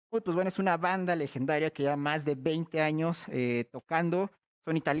Pues bueno, es una banda legendaria que ya más de 20 años tocando.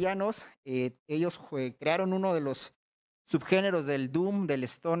 Son italianos. Ellos crearon uno de los subgéneros del doom, del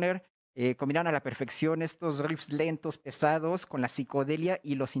stoner. Combinaron a la perfección estos riffs lentos, pesados, con la psicodelia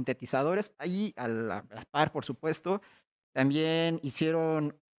y los sintetizadores. Ahí a la par, por supuesto. También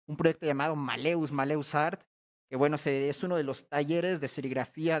hicieron un proyecto llamado Maleus Art, que bueno, es uno de los talleres de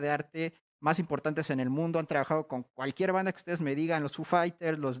serigrafía de arte más importantes en el mundo. Han trabajado con cualquier banda que ustedes me digan, los Foo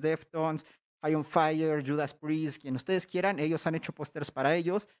Fighters, los Deftones, High on Fire, Judas Priest, quien ustedes quieran. Ellos han hecho pósters para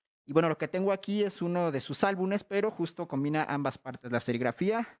ellos. Y bueno, lo que tengo aquí es uno de sus álbumes, pero justo combina ambas partes, la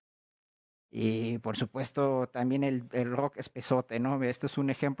serigrafía y por supuesto también el rock espesote, ¿no? Este es un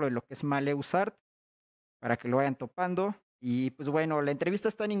ejemplo de lo que es Maleus Art, para que lo vayan topando. Y pues bueno, la entrevista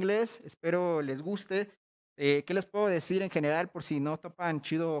está en inglés, espero les guste. ¿Qué les puedo decir en general por si no topan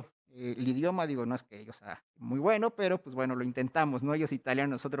chido el idioma? Digo, no es que ellos sea muy bueno, pero pues bueno, lo intentamos, ¿no? Ellos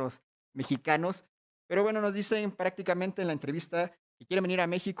italianos, nosotros mexicanos. Pero bueno, nos dicen prácticamente en la entrevista que quieren venir a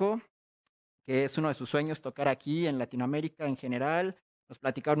México, que es uno de sus sueños tocar aquí en Latinoamérica en general. Nos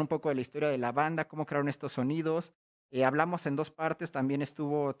platicaron un poco de la historia de la banda, cómo crearon estos sonidos. Hablamos en dos partes, también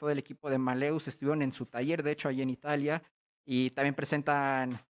estuvo todo el equipo de Maleus, estuvieron en su taller, de hecho, allí en Italia, y también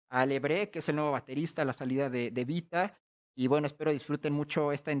presentan a Lebre, que es el nuevo baterista, a la salida de Vita, y bueno, espero disfruten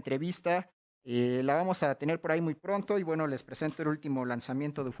mucho esta entrevista. La vamos a tener por ahí muy pronto, y bueno, les presento el último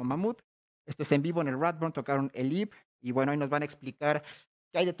lanzamiento de Ufomammut. Esto es en vivo en el Radburn, tocaron el IP, y bueno, ahí nos van a explicar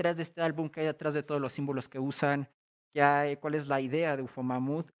qué hay detrás de este álbum, qué hay detrás de todos los símbolos que usan, cuál es la idea de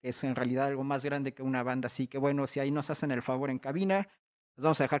Ufomammut, que es en realidad algo más grande que una banda. Así que bueno, si ahí nos hacen el favor en cabina, nos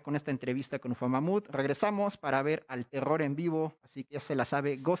vamos a dejar con esta entrevista con Ufomammut. Regresamos para ver al terror en vivo, así que ya se la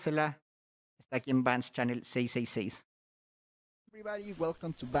sabe, gócela. Está aquí en Vans Channel 666. Everybody,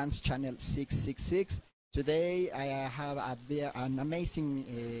 welcome to Vans Channel 666. Today I have an amazing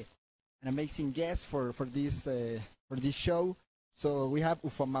guest for this show. So we have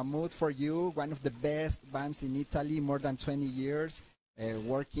Ufomammut for you, one of the best bands in Italy, more than 20 years,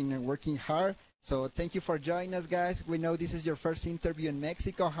 working hard. So thank you for joining us, guys. We know this is your first interview in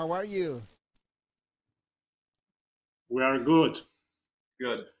Mexico. How are you? We are good.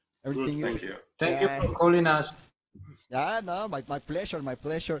 Good. Everything good, thank you. Thank you for calling us. Yeah, no, my pleasure, my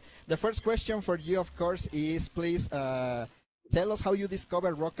pleasure. The first question for you, of course, is please tell us how you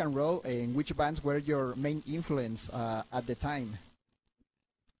discovered rock and roll and which bands were your main influence at the time.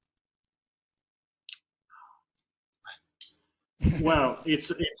 Well, it's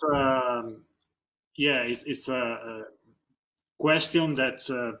a question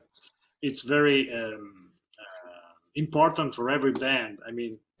that it's very important for every band. I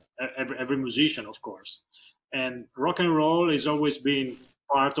mean, every musician, of course. And rock and roll has always been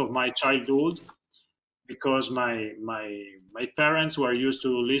part of my childhood because my parents were used to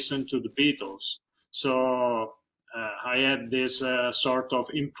listen to the Beatles. So I had this sort of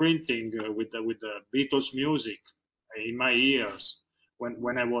imprinting with the Beatles music in my ears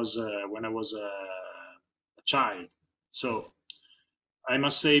when I was a child. So I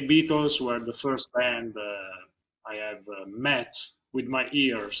must say Beatles were the first band I have met with my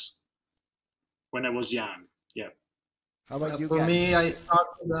ears when I was young. Yeah. How about you For guys? me, I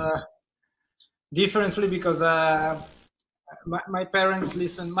started differently because my parents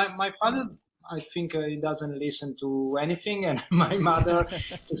listen. My father, I think he doesn't listen to anything, and my mother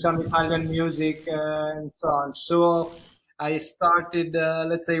to some Italian music and so on. So I started,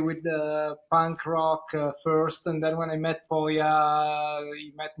 let's say, with punk rock first, and then when I met Poya,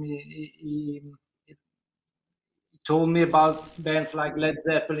 he met me. He told me about bands like Led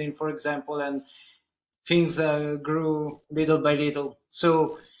Zeppelin, for example, and things grew little by little.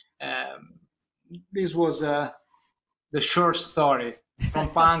 So this was the short story from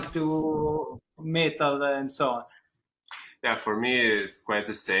punk to metal and so on. Yeah, for me it's quite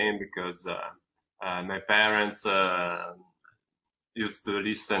the same because my parents used to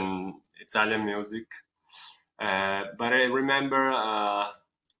listen Italian music, but I remember a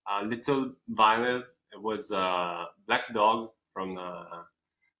little vinyl. It was Black Dog from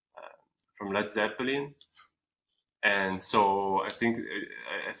Led Zeppelin, and so I think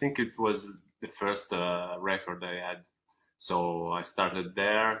it was the first record I had. So I started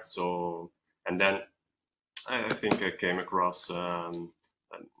there. So and then I think I came across I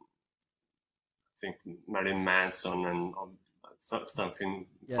think Marilyn Manson and something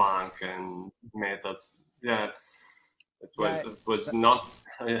punk and metals. Yeah, it was not.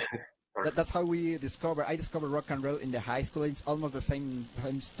 That's how we discover. I discovered rock and roll in the high school. It's almost the same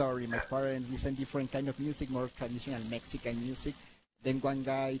story. My parents listen different kind of music, more traditional Mexican music, Then one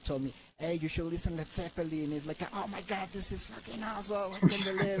guy told me, "Hey, you should listen to Zeppelin." It's like, "Oh my God, this is fucking awesome! I can't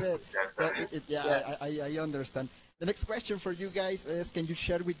believe it." So I understand. The next question for you guys is: can you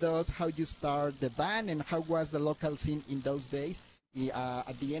share with us how you start the band and how was the local scene in those days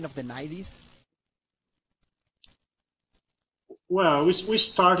at the end of the '90s? Well, we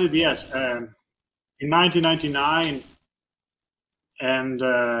started, yes, in 1999, and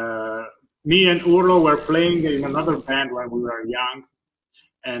me and Urlo were playing in another band when we were young,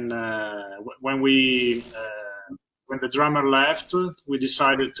 and when the drummer left, we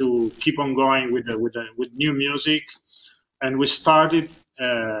decided to keep on going with new music, and we started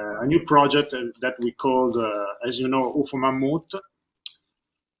a new project that we called, as you know, Ufomammut.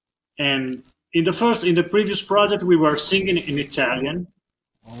 And in the previous project, we were singing in Italian,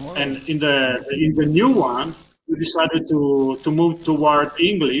 and in the new one, we decided to move toward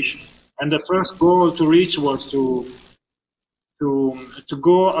English. And the first goal to reach was to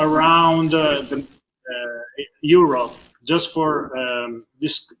go around Europe, just for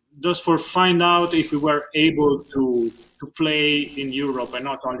find out if we were able to play in Europe and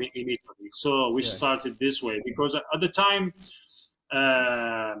not only in Italy. So we started this way because at the time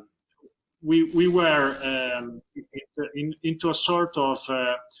we were into a sort of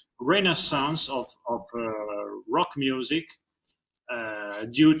renaissance of rock music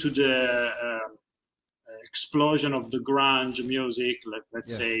due to the explosion of the grunge music,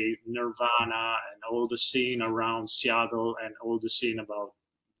 let's say Nirvana and all the scene around Seattle and all the scene about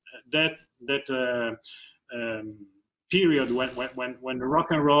that period when the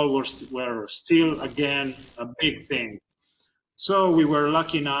rock and roll were still again a big thing. So we were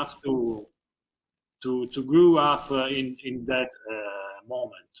lucky enough to grow up in that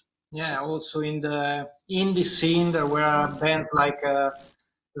moment. Yeah, also in the indie scene there were bands like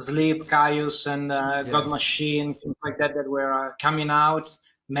Sleep, Caius, and God Machine, things like that were coming out,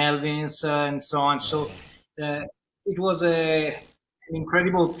 Melvins, and so on. So it was an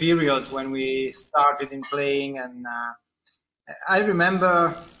incredible period when we started in playing. And I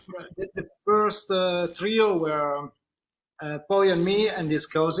remember the first trio were Poi and me and his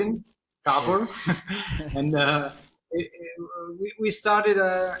cousin, Tabor. And we started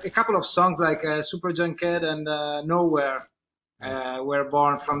a couple of songs like Super Junkhead and Nowhere. Were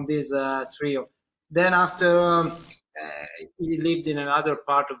born from this trio. Then after he lived in another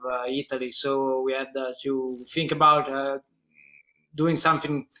part of Italy, so we had to think about doing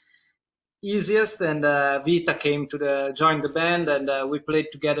something easiest. And Vita came to join the band, and we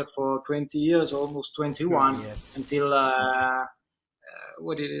played together for 20 years, almost 21, until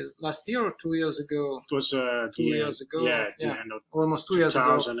what it is, last year or 2 years ago? It was 2 years ago. Yeah, almost 2 years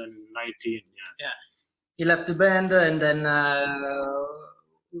ago. 2019. Yeah. He left the band, and then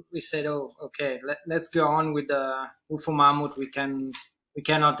we said, "Oh, okay, let's go on with the Ufomammut. We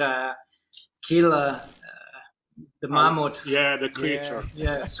cannot kill the mammoth." Yeah, the creature.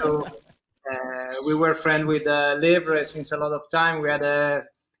 Yeah. So we were friends with Levre since a lot of time. We had a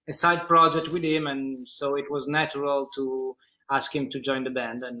side project with him, and so it was natural to ask him to join the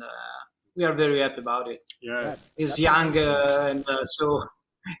band, and we are very happy about it. Yeah, he's young, and so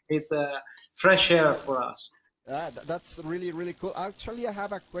it's fresh air for us. That's really, really cool. Actually, I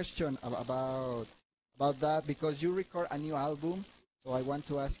have a question about that because you record a new album. So I want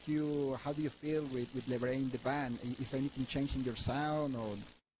to ask you, how do you feel with Lebre in the band? If anything changed in your sound, or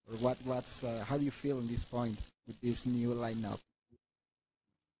what's how do you feel in this point with this new lineup?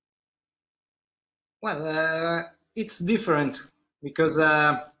 Well, it's different because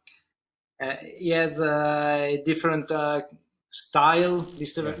he has a different style,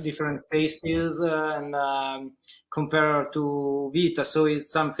 different tastes, and compared to Vita, so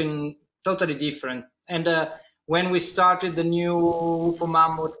it's something totally different. And when we started the new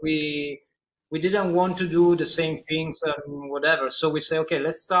Ufomammut, we didn't want to do the same things and whatever, so we say, okay,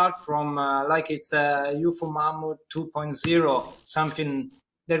 let's start from like it's a Ufomammut 2.0, something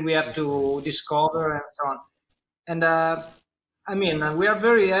that we have to discover and so on. And I mean, we are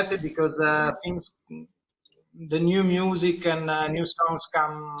very happy because the new music and new songs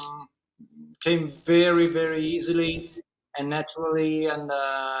came very, very easily and naturally, and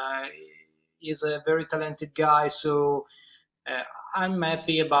he's a very talented guy, so I'm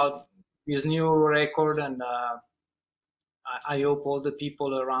happy about this new record, and I hope all the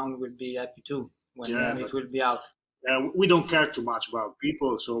people around will be happy too when it will be out. We don't care too much about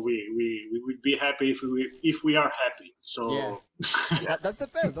people, so we would be happy if we are happy. So that's the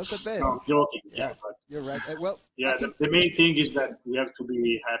best. That's the best. No, I'm joking. Yeah, but you're right. Well, the main thing is that we have to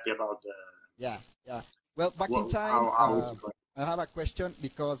be happy about the. Yeah. Well, back in time, I have a question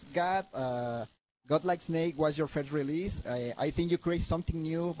because God God Like Snake was your first release. I think you create something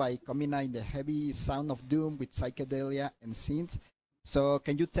new by combining the heavy sound of doom with psychedelia and synths. So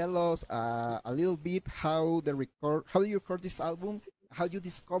can you tell us a little bit how you record this album, how you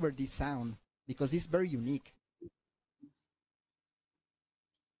discover this sound, because it's very unique.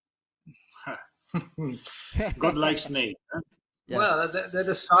 God Like Snake. Huh? Yeah. Well,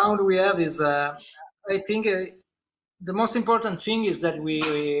 the sound we have is, I think, the most important thing is that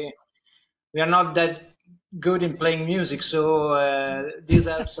we are not that good in playing music, so this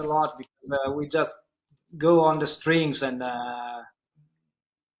helps a lot because we just go on the strings and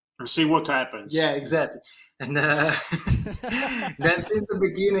see what happens. Yeah, exactly. And then since the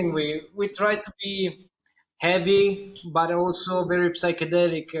beginning, we try to be heavy, but also very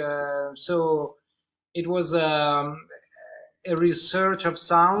psychedelic. So it was a research of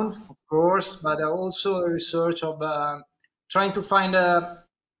sound, of course, but also a research of trying to find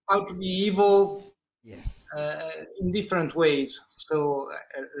how to be evil. Yes. In different ways. So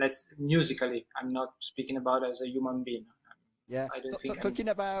let's musically. I'm not speaking about as a human being. Yeah, I don't think talking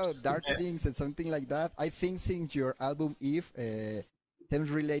about dark Yeah. things and something like that, I think since your album Eve, themes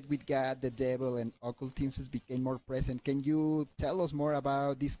relate with God, the devil, and occult themes became more present. Can you tell us more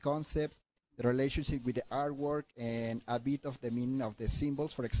about these concepts, the relationship with the artwork, and a bit of the meaning of the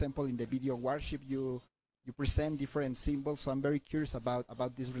symbols? For example, in the video Worship, you present different symbols. So I'm very curious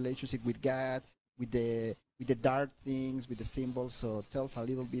about this relationship with God, with the dark things, with the symbols. So tell us a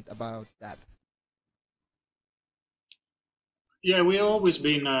little bit about that. Yeah, we've always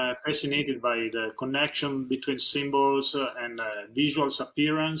been fascinated by the connection between symbols and visuals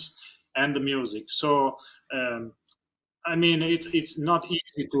appearance and the music. So, I mean, it's not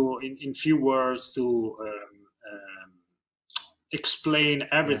easy to, in few words, to explain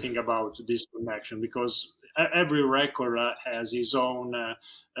everything about this connection because every record has its own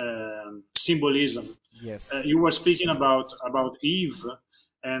symbolism. Yes. You were speaking about Eve,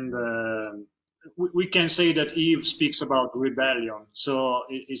 and we can say that Eve speaks about rebellion. So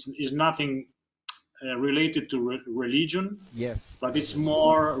it's nothing related to religion. Yes. But it's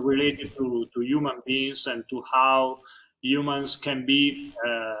more related to human beings and to how humans can be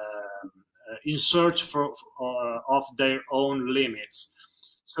in search of their own limits.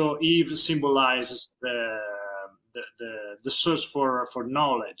 So Eve symbolizes the search for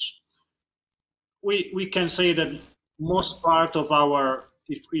knowledge. We can say that most part of our,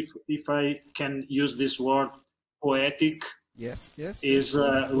 if I can use this word, poetic, yes, is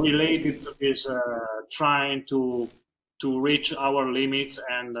related to this trying to reach our limits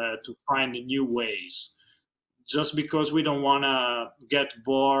and to find new ways. Just because we don't want to get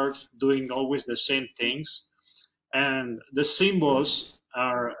bored doing always the same things, and the symbols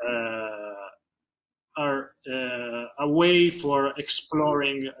are a way for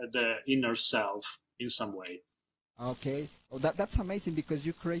exploring the inner self in some way. Okay, oh, that's amazing because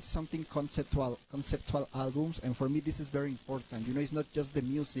you create something conceptual albums, and for me this is very important. You know, it's not just the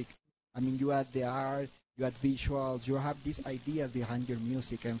music. I mean, you add the art, you add visuals, you have these ideas behind your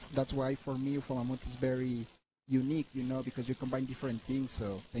music, and that's why for me Ufomammut is very unique. You know, because you combine different things.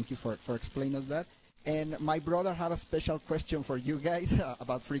 So thank you for explaining us that. And my brother had a special question for you guys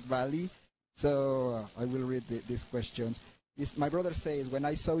about Freak Valley. So I will read these questions. My brother says, when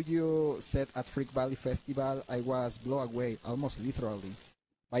I saw you set at Freak Valley Festival, I was blown away, almost literally,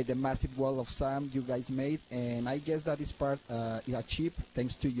 by the massive wall of sound you guys made. And I guess that is part is achieved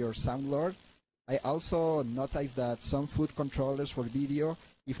thanks to your sound lord. I also noticed that some foot controllers for video,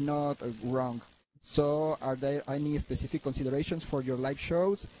 if not wrong. So are there any specific considerations for your live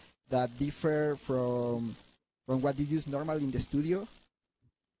shows that differ from what you use normally in the studio?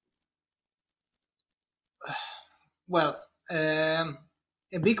 Well,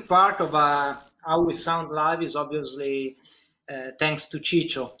 a big part of how we sound live is obviously thanks to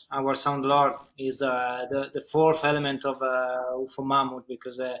Chicho, our sound lord. Is the fourth element of Ufomammut,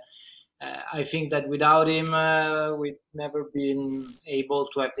 because I think that without him we'd never been able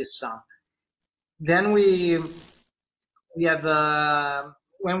to have this sound. Then we have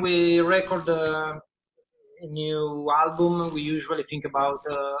when we record a new album, we usually think about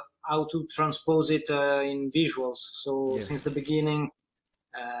how to transpose it in visuals. So Yes. since the beginning,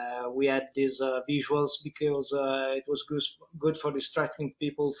 we had these visuals because it was good for distracting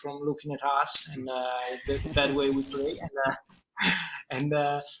people from looking at us and that way we play. And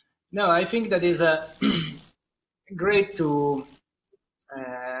no, I think that is great to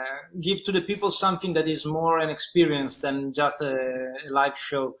give to the people something that is more an experience than just a live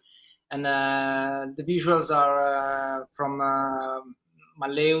show. And the visuals are from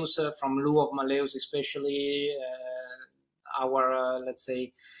Malleus, from Lou of Malleus especially, our, let's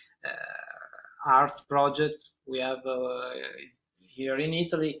say, art project we have here in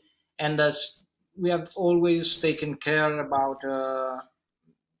Italy, and we have always taken care about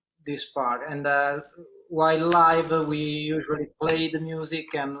this part. And while live, we usually play the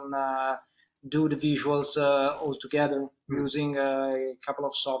music and do the visuals all together using a couple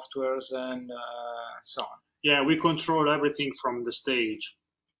of softwares and so on. Yeah, we control everything from the stage,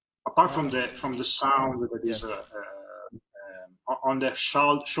 apart from the sound that is on the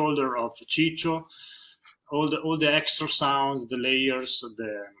shoulder of Ciccio. All the extra sounds, the layers,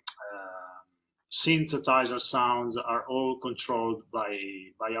 the synthesizer sounds are all controlled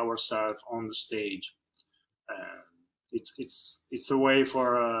by ourselves on the stage. It's a way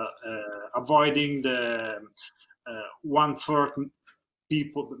for avoiding the 1/3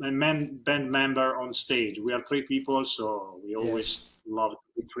 people, band member on stage. We are 3 people, so we always love to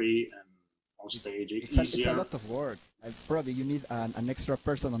be 3 and on stage. It's a lot of work. Probably you need an extra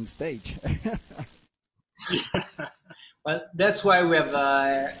person on stage. Well, that's why we have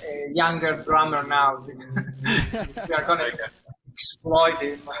a younger drummer now. We are going to exploit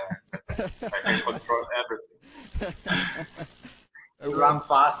him. I can control everything. Run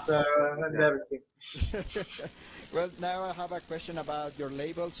faster and everything. Well, now I have a question about your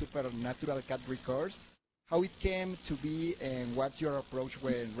label, Supernatural Cat Records. How it came to be and what's your approach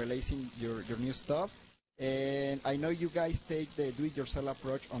when releasing your new stuff? And I know you guys take the do-it-yourself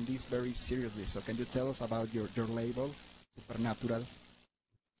approach on this very seriously. So can you tell us about your label, Supernatural?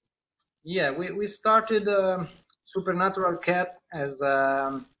 Yeah, we started Supernatural Cat as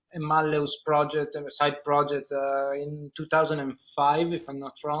a Malleus project, a side project in 2005, if I'm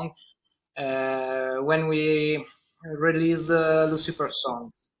not wrong, when we released the Lucifer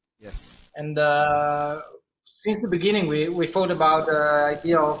song. Yes. And since the beginning, we thought about the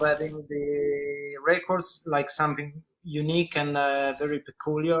idea of having the records like something unique and very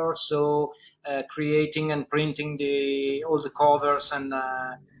peculiar. So creating and printing all the covers and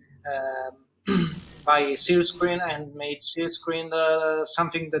by silkscreen, and made silkscreen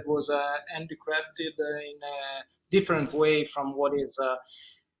something that was handicrafted in a different way from what is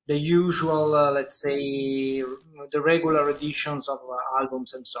the usual, let's say, the regular editions of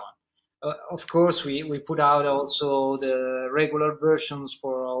albums and so on. Of course, we put out also the regular versions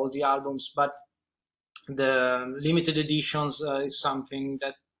for all the albums, but the limited editions is something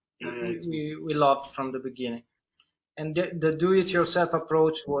that we loved from the beginning. And the do-it-yourself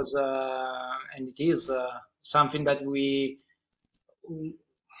approach was, and it is, something that we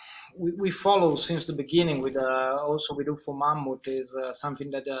follow since the beginning. With also with Ufomammut is something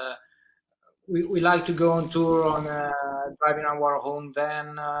that we like to go on tour on driving our own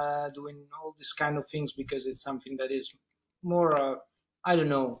van, doing all these kind of things, because it's something that is more, I don't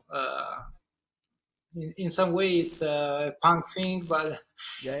know, in some way it's a punk thing, but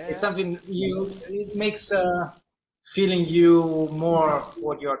it's something it makes feeling you more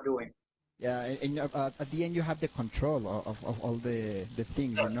what you're doing. Yeah, and at the end you have the control of all the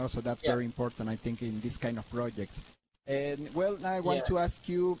things, you know, so that's very important, I think, in this kind of projects. And well, now I want to ask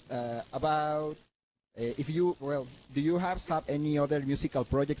you about if you, do you have any other musical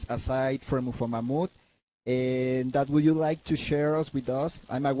projects aside from Ufomammut, and that would you like to share with us?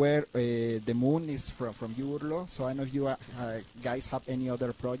 I'm aware the Moon is from you, Urlo, so I know if you guys have any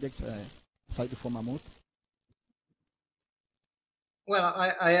other projects aside Ufomammut. Well,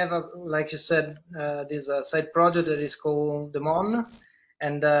 I have, like you said, this side project that is called The Mon,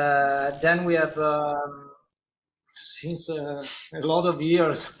 and then we have, since a lot of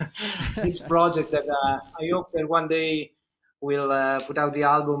years, this project that I hope that one day we'll put out the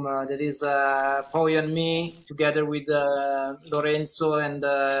album that is Poi and Me, together with Lorenzo and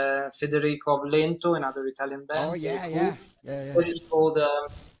Federico of Lento, another Italian band. Oh, yeah. It is called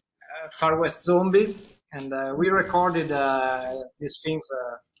Far West Zombie. And we recorded these things,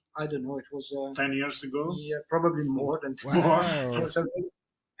 I don't know, it was 10 years ago? Yeah, probably more than 10 years. And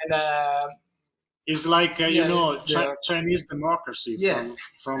it's like, you know, Chinese democracy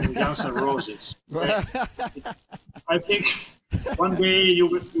from Guns N' Roses. I think one day you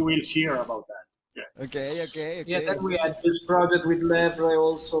will hear about that. Yeah. Okay. Yeah, then we had this project with Levre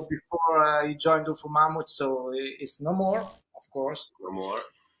also before he joined Ufomammut, so it's no more, of course. No more.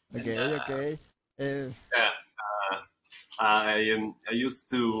 Okay. I used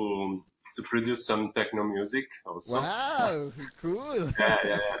to produce some techno music also. Wow, cool.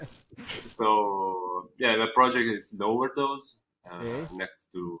 Yeah. So the project is the Overdose,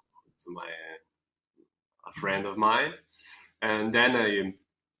 next to a friend of mine, and then I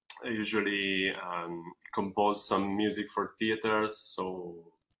usually compose some music for theaters.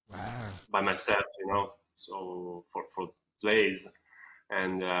 So by myself, you know, so for plays,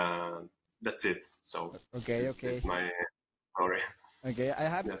 and that's it. So Okay, this okay. is my story. Okay, I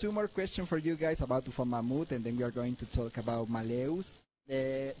have Yeah. 2 more questions for you guys about Ufomammut, and then we are going to talk about Maleus.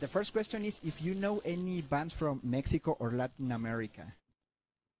 The first question is if you know any bands from Mexico or Latin America.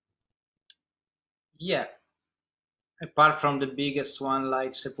 Yeah, apart from the biggest one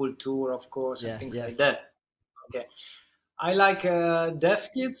like Sepultura, of course, and Yeah, things yeah. like that. Okay, I like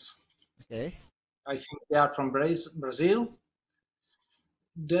Deaf Kids. Okay. I think they are from Brazil.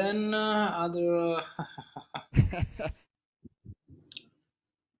 Then other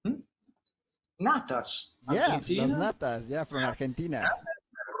Natas, Yeah, Los Argentina. Natas, yeah, from Argentina.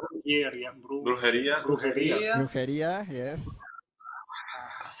 Brujeria, Brujeria. brujeria. Brujeria, yes.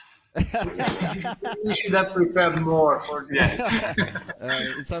 We should have prepared more for this. Yes.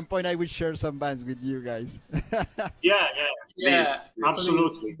 At some point, I will share some bands with you guys. Yeah, Yeah, Please.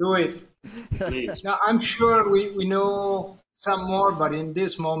 absolutely. please do it. please. Now, I'm sure we know some more, but in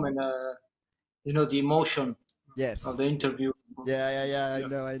this moment, you know, the emotion Yes. of the interview. Yeah.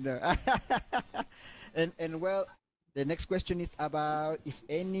 I know. And well, the next question is about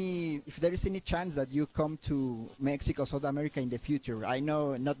if there is any chance that you come to Mexico, South America in the future. I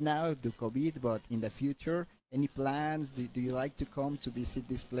know not now due to COVID, but in the future, any plans? Do you like to come to visit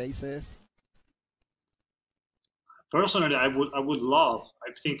these places? Personally, I would love.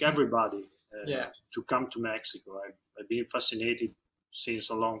 I think everybody Yeah. to come to Mexico. I've been fascinated since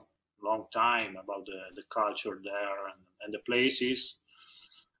a long time about the culture there and the places,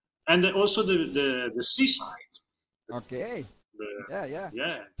 and also the seaside. Okay. Yeah.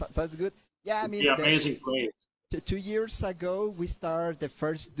 Yeah, Sounds good. Yeah, I mean, the amazing place. 2 years ago, we started the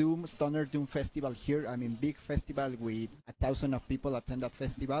first Stoner Doom Festival here. I mean, big festival with 1,000 of people attend that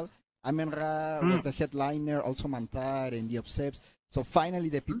festival. Amenra was the headliner, also Mantar and the Obsebs. So finally,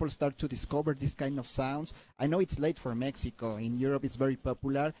 the people start to discover this kind of sounds. I know it's late for Mexico. In Europe, it's very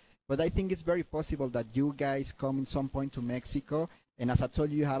popular. But I think it's very possible that you guys come at some point to Mexico. And as I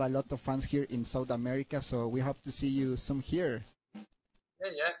told you, you have a lot of fans here in South America. So we hope to see you soon here.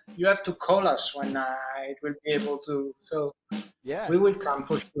 Yeah. You have to call us when it will be able to. So Yeah. we will come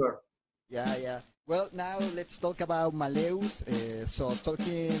for sure. Yeah. Well, now let's talk about Maleus. So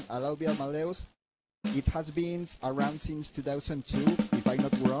talking a little bit about Maleus, it has been around since 2002, if I'm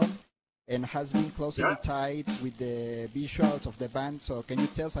not wrong, and has been closely tied with the visuals of the band. So can you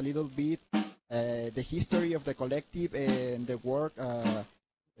tell us a little bit the history of the collective and the work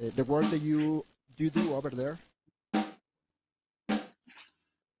that you do over there?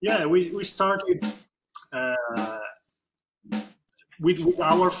 Yeah, we started with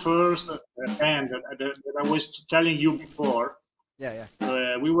our first band that I was telling you before. Yeah.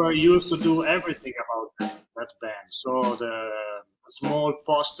 We were used to do everything about that band. So the small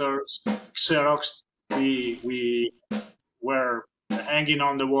posters, Xerox, we were hanging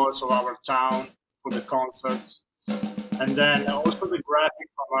on the walls of our town for the concerts, and then also the graphic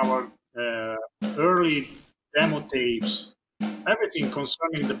from our early demo tapes. Everything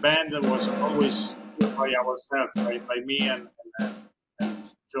concerning the band was always by ourselves, by me and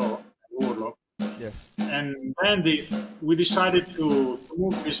Joe and Urlo. Yes. And then we decided to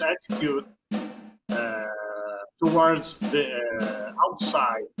move this attitude towards the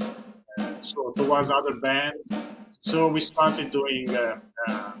outside, so towards other bands. So we started doing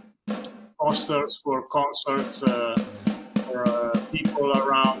posters for concerts for people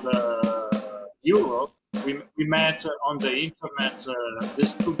around Europe. We met on the internet,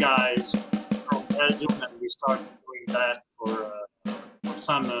 these 2 guys from Belgium, and we started doing that for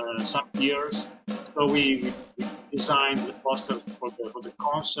some years. So we designed the posters for the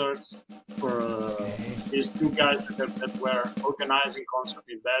concerts for these 2 guys that were organizing concerts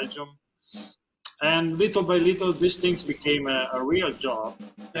in Belgium. And little by little, these things became a real job.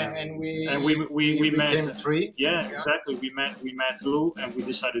 Yeah, and we met 3. Yeah, exactly. We met Lou, and we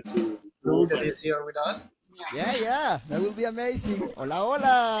decided to Lou that is here with us. Yeah. That will be amazing.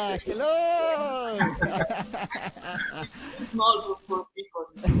 Hola. Hello. Small group for people.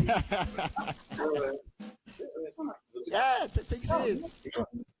 Yeah, take it.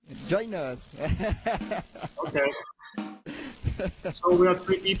 Join us. Okay. So we are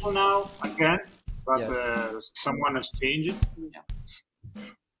 3 people now again, but Yes. someone has changed.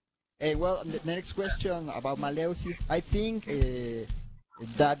 Hey, well, the next question about Maleus is, I think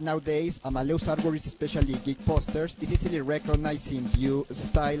that nowadays Maleus artwork, especially geek posters, is easily recognized since your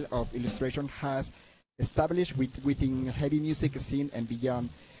style of illustration has established within heavy music scene and beyond.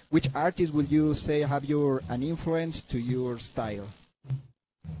 Which artists would you say have an influence to your style?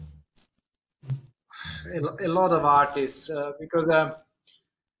 A lot of artists, because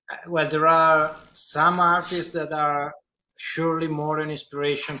well, there are some artists that are surely more an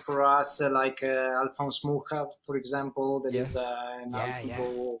inspiration for us, like Alphonse Mucha, for example, that is an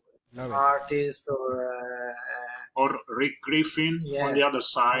alto artist, or Rick Griffin on the other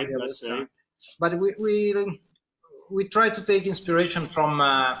side, let's say. But we try to take inspiration from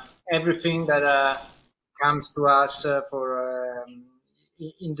everything that comes to us in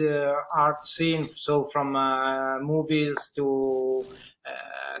the art scene. So from movies to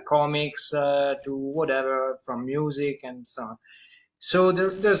comics to whatever, from music and so on. So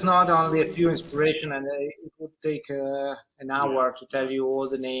there's not only a few inspiration, and it would take an hour to tell you all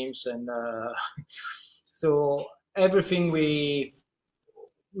the names, and so everything we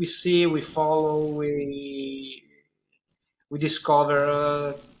see, we follow, we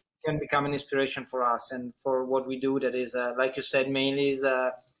discover can become an inspiration for us and for what we do. That is, like you said, mainly is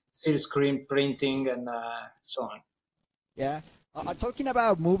silk screen printing and so on. Yeah. Talking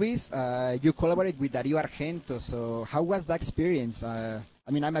about movies, you collaborate with Dario Argento. So how was that experience? I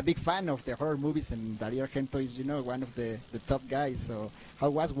mean, I'm a big fan of the horror movies, and Dario Argento is, one of the top guys. So how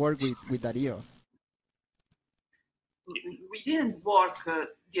was work with Dario? We didn't work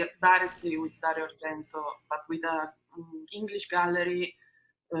directly with Dario Argento, but with an English gallery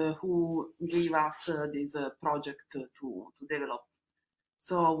who gave us this project to develop.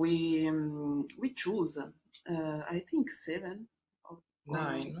 So we choose, I think, 7 or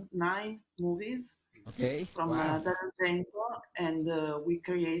 9 movies from Dario Argento, and we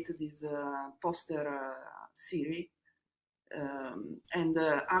create this poster series. And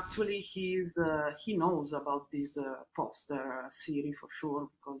actually, he knows about this poster series for sure,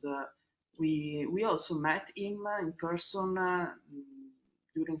 because we also met him in person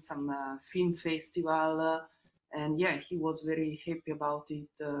during some film festival, and yeah, he was very happy about it,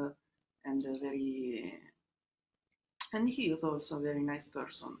 and he is also a very nice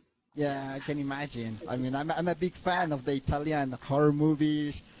person. Yeah, I can imagine. I mean, I'm a big fan of the Italian horror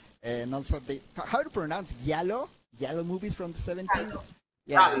movies, and also how to pronounce giallo movies from the 70s.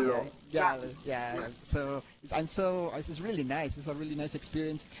 Yeah. So it's really nice. It's a really nice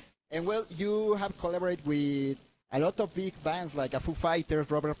experience. And well, you have collaborated with a lot of big bands like Foo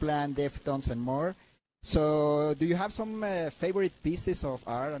Fighters, Robert Plant, Deftones, and more. So do you have some favorite pieces of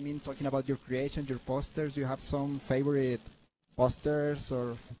art? I mean, talking about your creation, your posters, do you have some favorite posters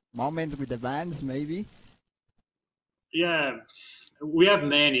or moments with the bands, maybe? Yeah, we have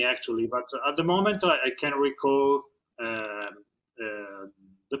many actually, but at the moment I can recall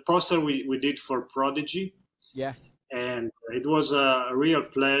the poster we did for Prodigy. Yeah. And it was a real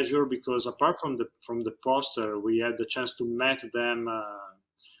pleasure, because apart from the poster, we had the chance to meet them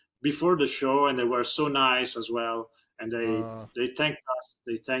before the show, and they were so nice as well. And they thanked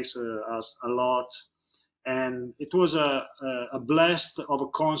us a lot, and it was a blast of a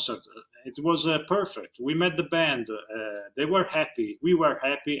concert. It was perfect. We met the band. They were happy. We were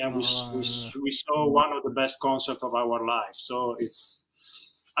happy, and we saw one of the best concerts of our life. So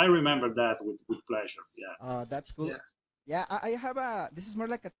I remember that with pleasure. Yeah. That's cool. Yeah, I have this is more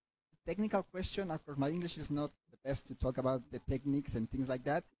like a technical question. Of course, my English is not the best to talk about the techniques and things like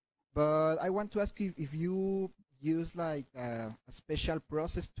that. But I want to ask you if you use like a special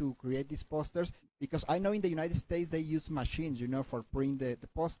process to create these posters, because I know in the United States they use machines, for print the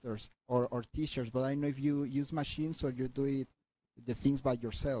posters or T-shirts. But I don't know if you use machines or you do the things by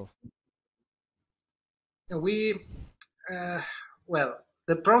yourself. Well,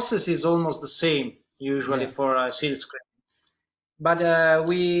 the process is almost the same usually for silk screen, but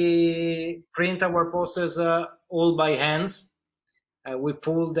we print our posters all by hands. We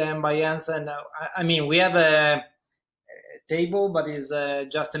pull them by hands, and I mean, we have a table, but it's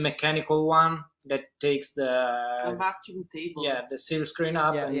just a mechanical one that takes a vacuum table. Yeah, the silk screen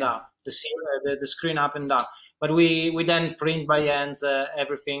up and down, the screen up and down. But we then print by hands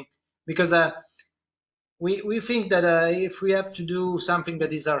everything, because we think that if we have to do something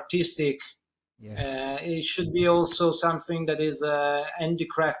that is artistic, it should be also something that is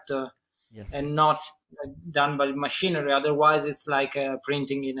handicraft and not done by machinery. Otherwise, it's like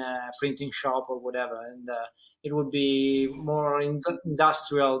printing in a printing shop or whatever, and it would be more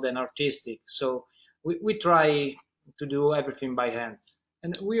industrial than artistic. So we try to do everything by hand,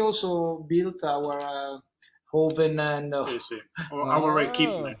 and we also built our oven and our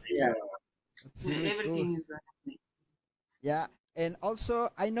equipment. Everything is yeah. And also,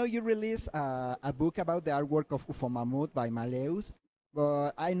 I know you released a book about the artwork of Ufomammut by Maleus,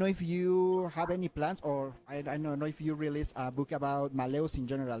 but I don't know if you have any plans, or I don't know if you release a book about Maleus in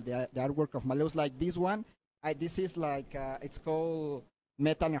general, the artwork of Maleus, like this one. This is like, it's called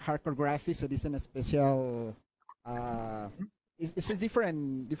Metal and Hardcore Graphics, so this is a special, it's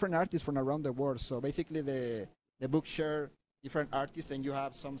different artists from around the world. So basically the the book share different artists, and you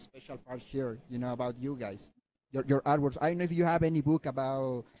have some special part here, you know, about you guys, your artwork. I don't know if you have any book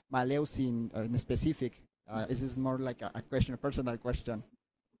about Maleus in specific. This is more like a question, a personal question.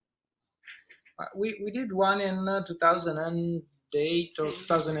 We did one in 2008 or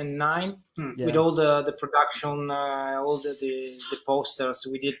 2009 Yeah. with all the production, all the posters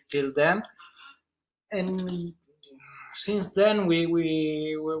we did till then, and since then we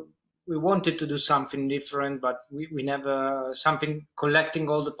wanted to do something different, but we never something collecting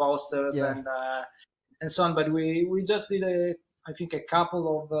all the posters and so on. But we just did I think a couple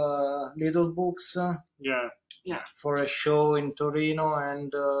of little books for a show in Torino,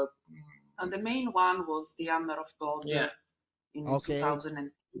 and the main one was The Hammer of God in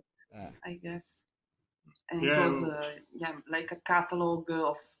 2008, I guess. And it was like a catalog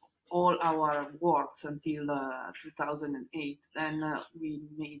of all our works until 2008. Then we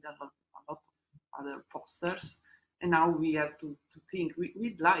made a lot of other posters. And now we have to think.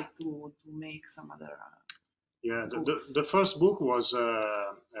 We'd like to make some other books. The first book was,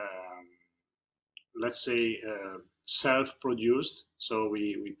 let's say, self-produced. So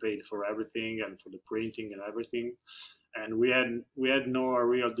we paid for everything and for the printing and everything, and we had no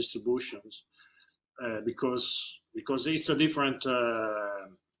real distributions because it's a different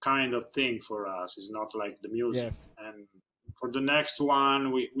kind of thing for us. It's not like the music. Yes. And for the next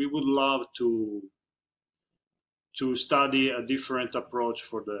one, we would love to study a different approach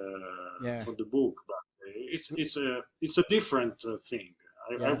for the book, but it's a different thing.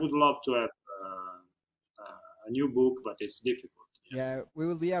 I would love to have a new book, but it's difficult. Yeah, we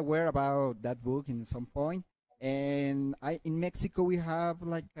will be aware about that book in some point. And in Mexico, we have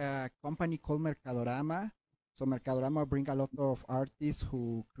like a company called Mercadorama. So Mercadorama bring a lot of artists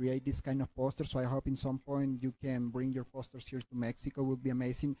who create this kind of posters. So I hope in some point you can bring your posters here to Mexico. It would be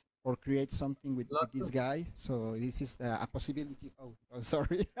amazing. Or create something with this guy. So this is a possibility. Oh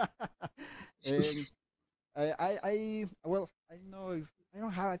sorry. And I don't know if I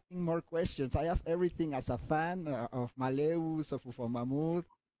don't have, I think, more questions. I asked everything as a fan of Maleus, of Ufomammut.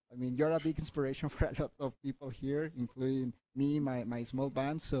 I mean, you're a big inspiration for a lot of people here, including me, my small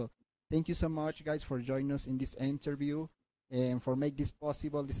band. So thank you so much, guys, for joining us in this interview and for making this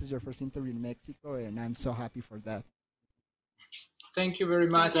possible. This is your first interview in Mexico, and I'm so happy for that. Thank you very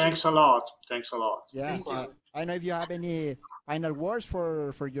much. Thanks a lot. Thanks a lot. Yeah, I don't know if you have any final words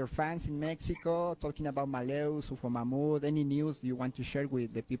for your fans in Mexico, talking about Maleus, Ufomammut, any news you want to share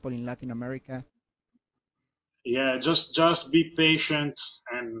with the people in Latin America? Yeah, just be patient,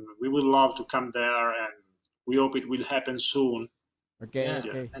 and we would love to come there, and we hope it will happen soon. Okay,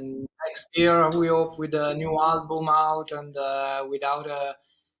 okay. And next year we hope with a new album out and without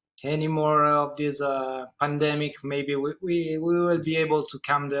any more of this pandemic, maybe we will be able to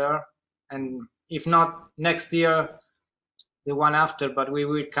come there, and if not next year, the one after, but we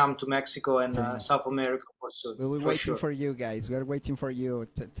will come to Mexico and South America for sure. We'll be waiting for you guys. We're waiting for you.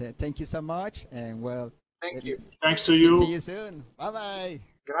 Thank you so much, and well, thank you. Thanks to you. See you soon. Bye bye.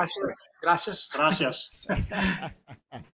 Gracias. Gracias.